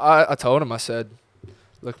 I told him, I said,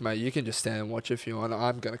 look, mate, you can just stand and watch if you want.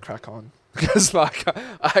 I'm gonna crack on because like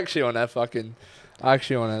I actually want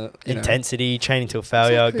to intensity, training till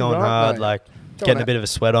failure, exactly going hard, mate. Like getting a bit of a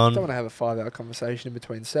sweat on. I don't want to have a 5-hour conversation in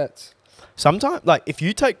between sets. Sometimes, like if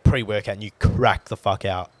you take pre-workout and you crack the fuck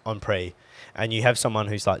out on pre, and you have someone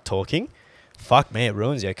who's like talking, fuck me, it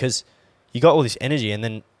ruins you because you got all this energy and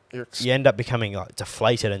then you end up becoming like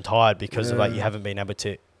deflated and tired because of like you haven't been able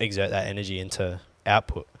to exert that energy into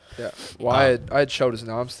output. Yeah. Well, I had shoulders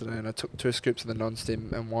and arms today, and I took 2 scoops of the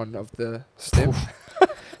non-stim and 1 of the stim.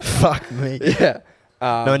 Fuck me. Yeah.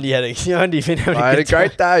 No wonder you been having I had a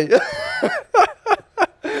great day.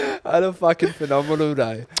 I had a fucking phenomenal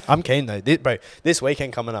day. I'm keen though, this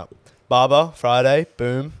weekend coming up, barber Friday,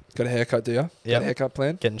 boom. Got a haircut, do you? Yeah. Got a haircut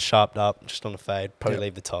plan? Getting sharpened up, just on the fade. Probably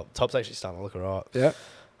leave the top. Top's actually starting to look alright. Yeah.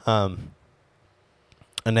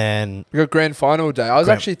 And then we got grand final day. I was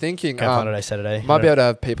actually thinking grand final day Saturday. Might be able to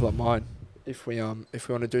have people at mine if we want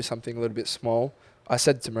to do something a little bit small. I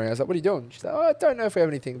said to Maria, I was like, "What are you doing?" She said, "Oh, I don't know if we have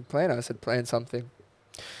anything planned." I said, "Plan something."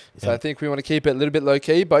 So I think we want to keep it a little bit low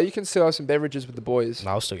key, but you can still have some beverages with the boys.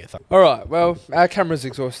 No, I'll still get that. All right. Well, our camera's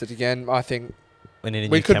exhausted again. I think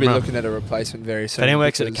we could be looking at a replacement very soon. If anyone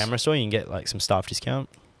works at a camera store, you can get like some staff discount.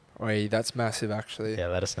 Oi, that's massive, actually. Yeah,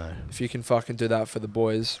 let us know. If you can fucking do that for the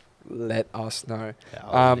boys, let us know. Yeah,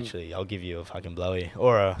 I'll give you a fucking blowy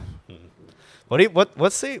or a.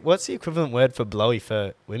 What's the equivalent word for blowy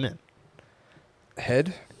for women?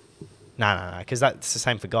 Head. No, because that's the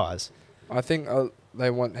same for guys. I think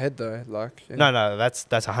they want head though, like. Yeah. No, that's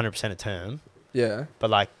 100% a term. Yeah.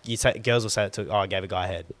 But like girls will say it to, I gave a guy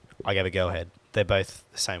head, I gave a girl head. They're both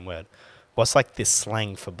the same word. What's like this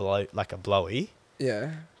slang for like a blowy?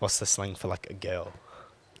 Yeah. What's the slang for like a girl?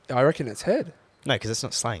 I reckon it's head. No, because that's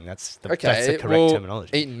not slang. That's the correct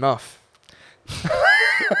terminology. Eating muff.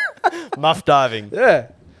 Muff diving. Yeah.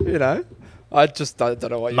 You know, I don't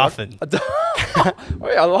know what you muffin. Oh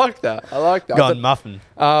yeah, I like that. Go on, muffin.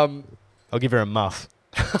 I'll give her a muff.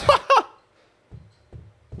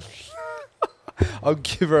 I'll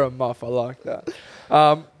give her a muff. I like that.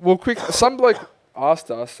 Well, some bloke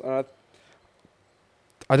asked us,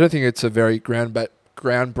 I don't think it's a very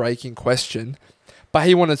groundbreaking question, but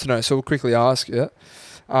he wanted to know, so we'll quickly ask it.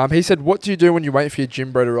 He said, what do you do when you wait for your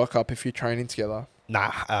gym bro to rock up if you're training together?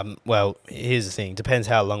 Nah, well, here's the thing. Depends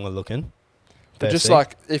how long we're looking. Just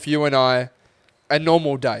like if you and I, a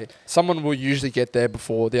normal day, someone will usually get there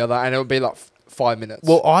before the other, and it'll be like 5 minutes.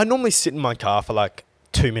 Well, I normally sit in my car for like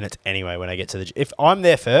 2 minutes anyway when I get to the gym. If I'm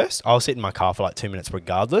there first, I'll sit in my car for like 2 minutes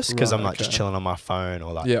regardless because I'm like just chilling on my phone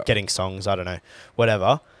or like getting songs, I don't know,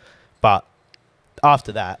 whatever. But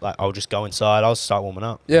after that, like I'll just go inside, I'll start warming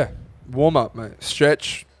up. Yeah, warm up, mate.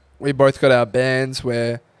 Stretch. We both got our bands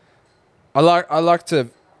where I like to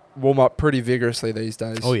warm up pretty vigorously these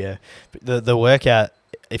days. Oh yeah. The workout,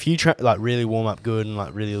 if you like really warm up good and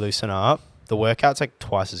like really loosen up, the workout's like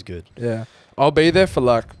twice as good. Yeah. I'll be there for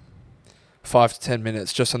like 5 to 10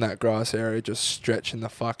 minutes just on that grass area, just stretching the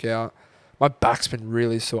fuck out. My back's been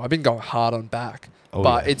really sore. I've been going hard on back,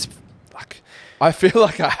 but it's like I feel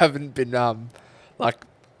like I haven't been like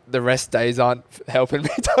the rest days aren't helping me.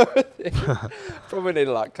 Probably need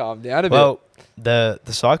to like calm down a bit. Well, the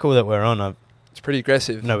cycle that we're on, it's pretty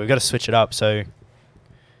aggressive. No, we've got to switch it up. So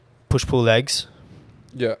push pull legs.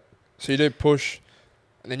 Yeah. So you do push,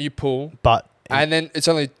 and then you pull, and then it's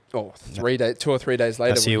only 3 days, 2 or 3 days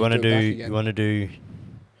later. So you want to do.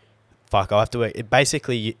 Fuck, I'll have to work. It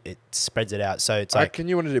basically it spreads it out. So it's like. Can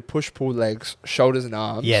you want to do push pull legs, shoulders and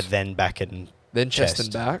arms? Yeah, then back and then chest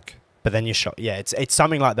and back. But then it's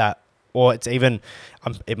something like that, or it's even.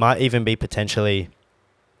 It might even be potentially.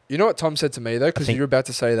 You know what Tom said to me though, because you were about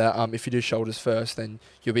to say that if you do shoulders first, then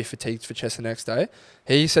you'll be fatigued for chest the next day.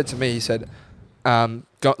 He said to me,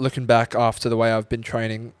 looking back after the way I've been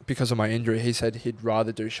training because of my injury, he said he'd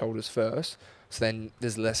rather do shoulders first. So then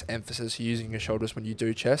there's less emphasis using your shoulders when you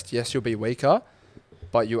do chest. Yes, you'll be weaker,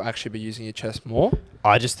 but you'll actually be using your chest more.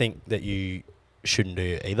 I just think that you shouldn't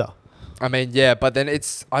do either. I mean, yeah, but then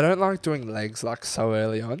I don't like doing legs like so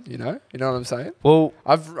early on, you know? You know what I'm saying? Well,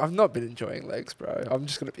 I've not been enjoying legs, bro. I'm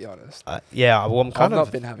just going to be honest. Yeah, well, I've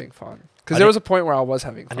not been having fun. Because there was a point where I was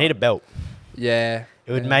having fun. I need a belt. Yeah.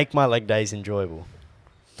 It would make my leg days enjoyable.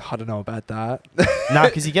 I don't know about that. Nah,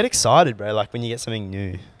 because you get excited, bro, like when you get something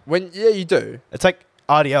new. Yeah, you do. It's like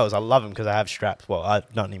RDLs. I love them because I have straps. Well,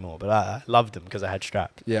 not anymore, but I loved them because I had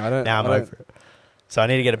straps. Yeah, I don't. Now I'm over it. So I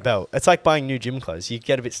need to get a belt. It's like buying new gym clothes. You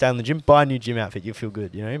get a bit stale in the gym, buy a new gym outfit. You feel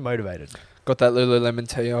good, motivated. Got that Lululemon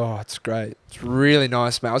tee. Oh, it's great. It's really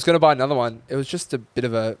nice, man. I was going to buy another one. It was just a bit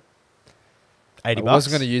of a... $80. I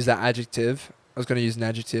wasn't going to use that adjective. I was going to use an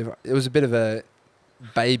adjective. It was a bit of a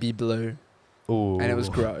baby blue. Ooh. And it was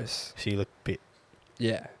gross. So you look a bit...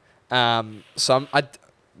 Yeah. So I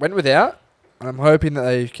went without, and I'm hoping that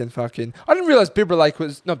they can fucking... I didn't realise Bibra Lake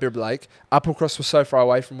was... Not Bibra Lake. Applecross was so far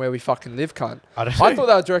away from where we fucking live, cunt. I don't know. I thought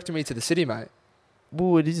they were directing me to the city, mate.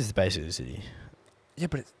 Well, it is just basically the city. Yeah,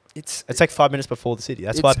 but it's like 5 minutes before the city.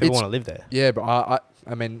 That's why people want to live there. Yeah, but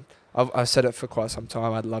I mean, I've said it for quite some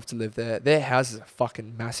time. I'd love to live there. Their houses are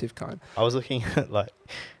fucking massive, cunt. I was looking at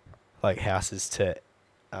like houses to,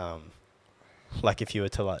 like if you were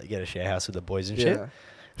to like get a share house with the boys and shit. Bro,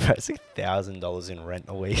 it's like $1,000 in rent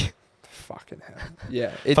a week. Fucking hell.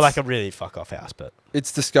 Yeah. For like a really fuck off house, but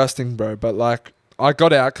it's disgusting, bro. But like, I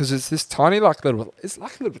got out because it's this tiny it's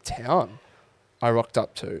like a little town I rocked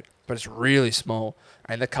up to, but it's really small.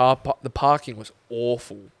 And the parking was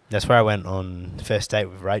awful. That's where I went on the first date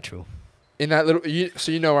with Rachel. In that little,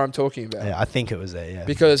 so you know where I'm talking about. Yeah, I think it was there, yeah.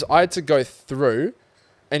 Because I had to go through.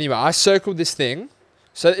 Anyway, I circled this thing.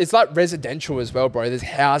 So it's like residential as well, bro. There's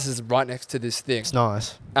houses right next to this thing. It's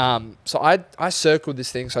nice. So I circled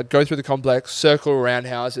this thing. So I'd go through the complex, circle around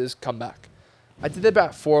houses, come back. I did that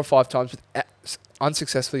about 4 or 5 times with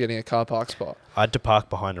unsuccessfully getting a car park spot. I had to park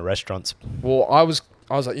behind the restaurants. Well, I was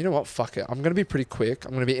like, you know what? Fuck it. I'm going to be pretty quick.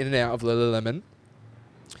 I'm going to be in and out of Lululemon.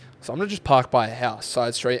 So I'm going to just park by a house,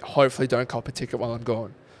 side street. Hopefully don't cop a ticket while I'm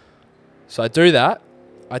gone. So I do that.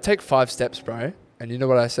 I take 5 steps, bro. And you know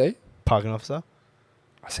what I see? Parking officer?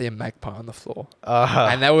 I see a magpie on the floor.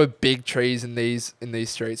 And there were big trees in these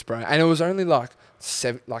streets, bro. And it was only like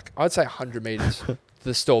I'd say 100 meters to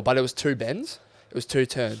the store, but it was 2 bends. It was 2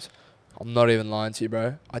 turns. I'm not even lying to you,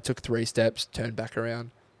 bro. I took 3 steps, turned back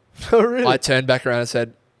around. Oh, really? I turned back around and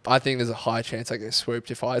said, I think there's a high chance I get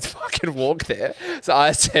swooped if I fucking walk there. So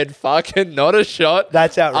I said, fucking not a shot.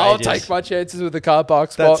 That's outrageous. I'll take my chances with the car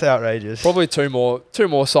park spot. That's outrageous. Probably two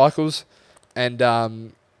more cycles and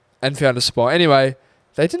found a spot. Anyway,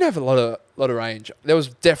 they didn't have a lot of range. There was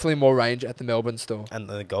definitely more range at the Melbourne store. And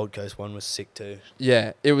the Gold Coast one was sick too.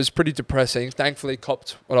 Yeah, it was pretty depressing. Thankfully,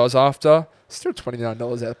 copped what I was after. Still $29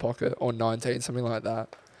 out of pocket, or $19, something like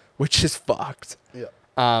that, which is fucked. Yeah.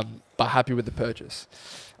 But happy with the purchase.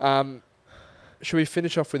 Should we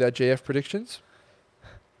finish off with our GF predictions?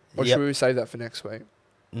 Or should we save that for next week?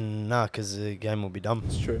 Nah, because the game will be done.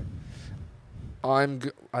 It's true. I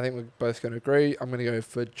think we're both going to agree. I'm going to go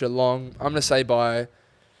for Geelong. I'm going to say by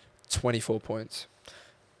 24 points.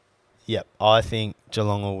 Yep. I think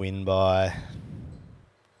Geelong will win by...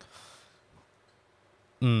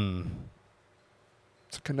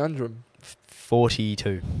 It's a conundrum.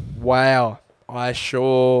 42. Wow. I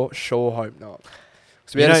sure hope not.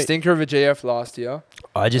 Because we had a stinker of a GF last year.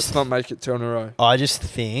 Let's not make it 2 in a row. I just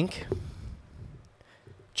think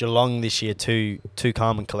Geelong this year too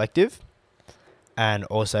calm and collective. And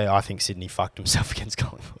also, I think Sydney fucked himself against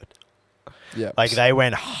Collingwood. Yeah. Like, they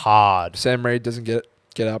went hard. Sam Reid doesn't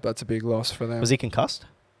get up. That's a big loss for them. Was he concussed?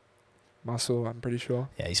 Muscle, I'm pretty sure.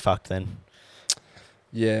 Yeah, he's fucked then.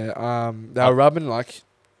 Yeah. They were rubbing, like,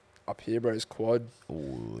 up here, bro, his quad.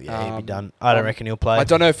 Ooh, yeah, he'd be done. I don't reckon he'll play. I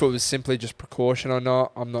don't know if it was simply just precaution or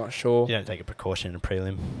not. I'm not sure. You don't take a precaution in a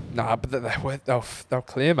prelim. Nah, but they were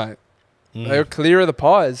clear, mate. They were clear of the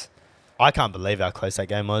Pies. I can't believe how close that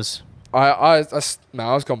game was. I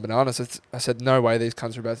was gone bananas. I said, no way these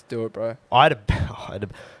cunts are about to do it, bro. I had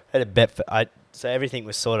a bet for... So everything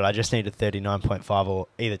was sorted. I just needed 39.5 or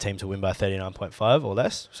either team to win by 39.5 or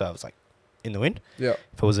less. So I was like, in the win. Yeah.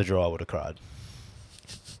 If it was a draw, I would have cried.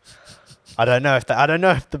 I don't know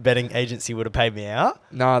if the betting agency would have paid me out.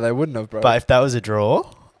 Nah, they wouldn't have, bro. But if that was a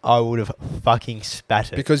draw, I would have fucking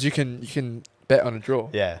spat it. Because you can bet on a draw.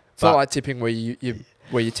 Yeah. It's not like tipping where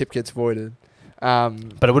your tip gets voided.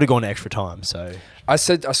 But it would have gone to extra time, so... I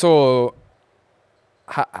saw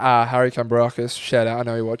Harry Kambarakis, shout out, I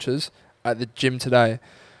know he watches, at the gym today.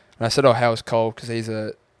 And I said, how was Cole? Because he's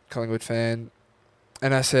a Collingwood fan.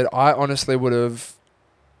 And I said, I honestly would have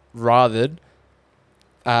rathered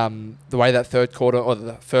the way that third quarter or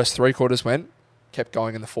the first 3 quarters went, kept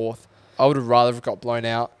going in the fourth. I would have rather got blown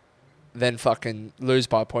out than fucking lose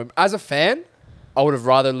by a point. As a fan, I would have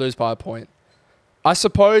rather lose by a point. I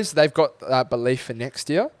suppose they've got that belief for next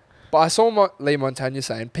year. But I saw Lee Montagna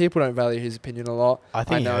saying people don't value his opinion a lot. I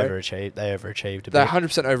think they overachieved a bit. They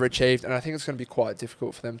 100% overachieved, and I think it's going to be quite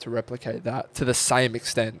difficult for them to replicate that to the same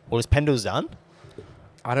extent. Well, is Pendle's done?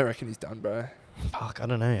 I don't reckon he's done, bro. Fuck, I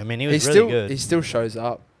don't know. I mean, he was really good. He still shows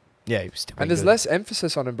up. Yeah, he was still And there's good. less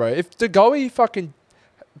emphasis on him, bro. If DeGoey fucking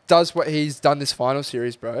does what he's done this final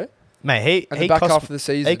series, bro, mate, and the back half of the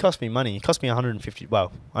season, he cost me money. He cost me 150.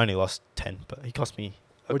 Well, I only lost 10, but he cost me.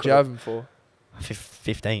 What'd you have him for?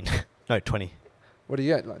 15. No, 20. What do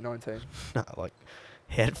you get? Like 19? No, like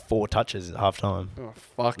he had 4 touches at half time. Oh,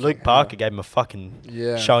 fuck. Luke Parker gave him a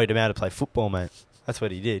fucking showed him how to play football, mate. That's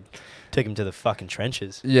what he did. Took him to the fucking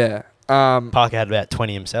trenches. Yeah. Parker had about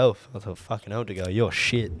 20 himself. I thought, fucking hell, to go, you're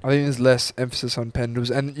shit. I think there's less emphasis on Pendles.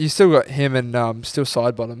 And you still got him and still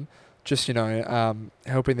side bottom. Just, you know,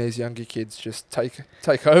 helping these younger kids just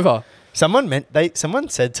take over. Someone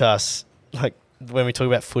said to us, like, when we talk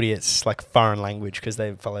about footy, it's like foreign language because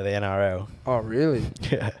they follow the NRL. Oh, really?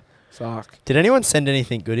 Yeah. Fuck. Did anyone send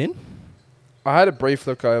anything good in? I had a brief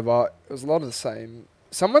look over. It was a lot of the same.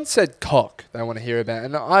 Someone said cock they want to hear about.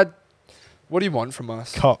 And what do you want from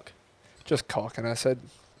us? Cock. Just cock. And I said,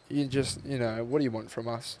 you know, what do you want from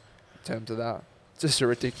us in terms of that? Just a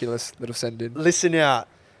ridiculous little send in. Listen out.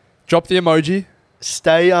 Drop the emoji.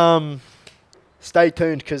 Stay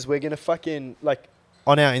tuned because we're going to fucking, like,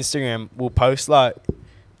 on our Instagram, we'll post, like,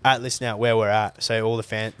 at Listen Out where we're at. So all the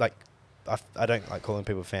fans, like, I don't like calling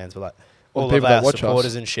people fans, but, like, all of our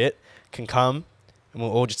supporters and shit can come and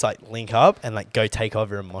we'll all just, like, link up and, like, go take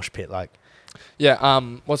over a mosh pit, like. Yeah,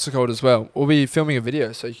 what's it called as well? We'll be filming a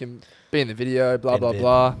video so you can be in the video, blah, blah,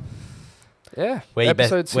 blah. Yeah. Wear your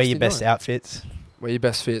best outfits. Wear your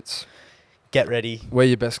best fits. Get ready. Wear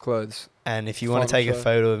your best clothes. And if you want to take a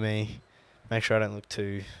photo of me, make sure I don't look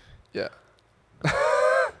too... Yeah.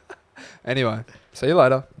 Anyway, see you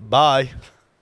later. Bye.